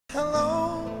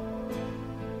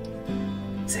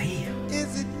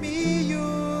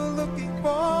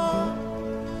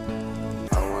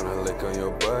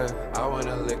your butt. I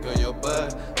wanna lick on your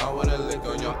butt. I wanna lick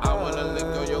on your. I wanna lick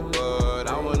on your butt.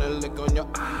 I wanna lick on your.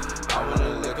 I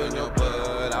wanna lick on your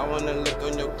butt. I wanna lick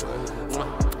on your butt.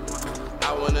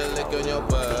 I wanna lick on your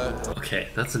butt. Okay,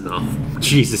 that's enough.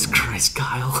 Jesus Christ,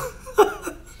 Kyle.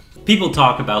 People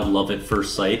talk about love at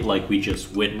first sight like we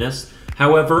just witnessed.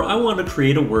 However, I want to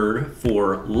create a word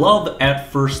for love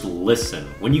at first listen.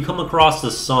 When you come across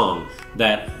this song,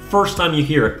 that first time you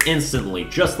hear it instantly,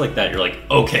 just like that, you're like,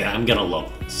 okay, I'm gonna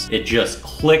love this. It just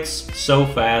clicks so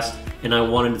fast, and I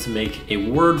wanted to make a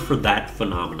word for that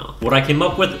phenomena. What I came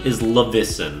up with is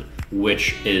Lov1sten,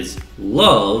 which is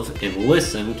love and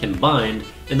listen combined,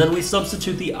 and then we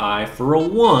substitute the I for a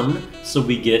 1, so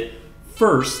we get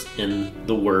first in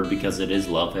the word because it is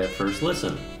love at first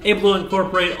listen. Able to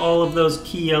incorporate all of those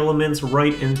key elements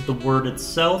right into the word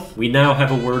itself. We now have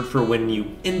a word for when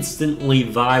you instantly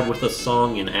vibe with a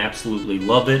song and absolutely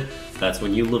love it. That's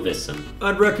when you Lov1sten.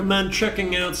 I'd recommend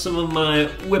checking out some of my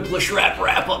Wiplish rap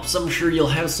wrap-ups. I'm sure you'll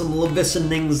have some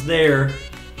Lov1stenings there.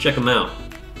 Check them out.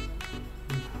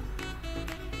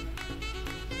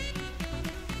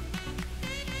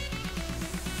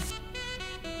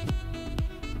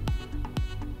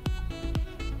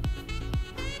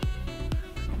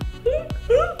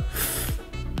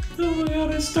 Oh my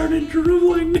god, I started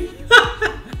drooling.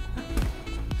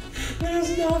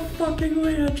 There's no fucking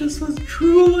way, I just was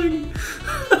drooling.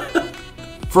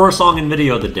 For our song and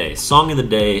video of the day, song of the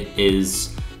day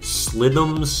is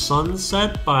Sthlm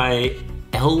Sunset by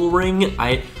Ehlring.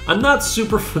 I'm not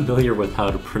super familiar with how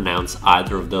to pronounce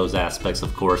either of those aspects,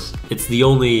 of course. It's the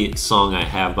only song I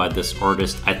have by this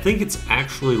artist. I think it's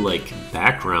actually like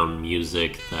background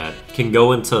music that can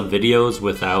go into videos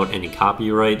without any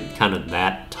copyright, kind of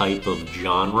that type of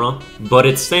genre. But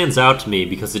it stands out to me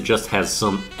because it just has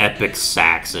some epic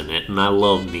sax in it, and I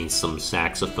love me some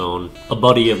saxophone. A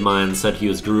buddy of mine said he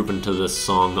was grooving to this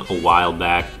song a while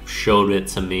back, showed it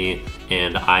to me,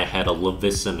 and I had a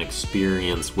Lov1sten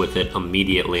experience with it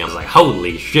immediately. I was like,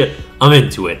 holy shit, I'm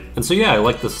into it. And so yeah, I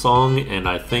like the song, and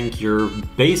I think you're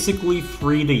basically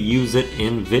free to use it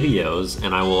in videos,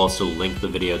 and I will also link the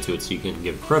video to it so you can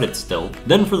give credit still.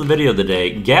 Then for the video of the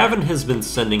day, Gavin has been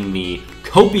sending me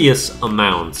copious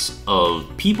amounts of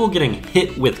people getting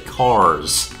hit with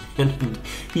cars. And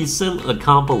he sent a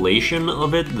compilation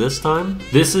of it this time.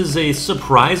 This is a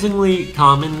surprisingly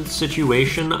common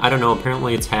situation. I don't know,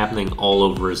 apparently it's happening all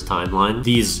over his timeline.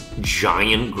 These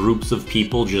giant groups of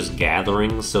people just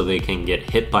gathering so they can get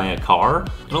hit by a car.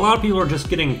 And a lot of people are just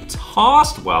getting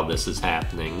tossed while this is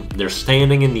happening. They're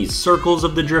standing in these circles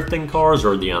of the drifting cars,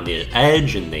 or they're on the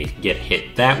edge and they get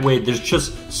hit that way. There's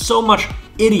just so much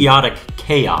idiotic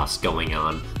chaos going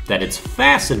on that it's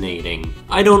fascinating.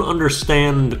 I don't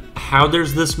understand how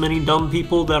there's this many dumb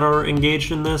people that are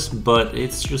engaged in this, but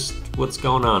it's just what's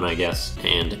going on, I guess.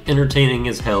 And entertaining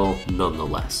as hell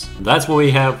nonetheless. That's what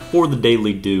we have for the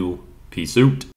Daily Do. Peace out.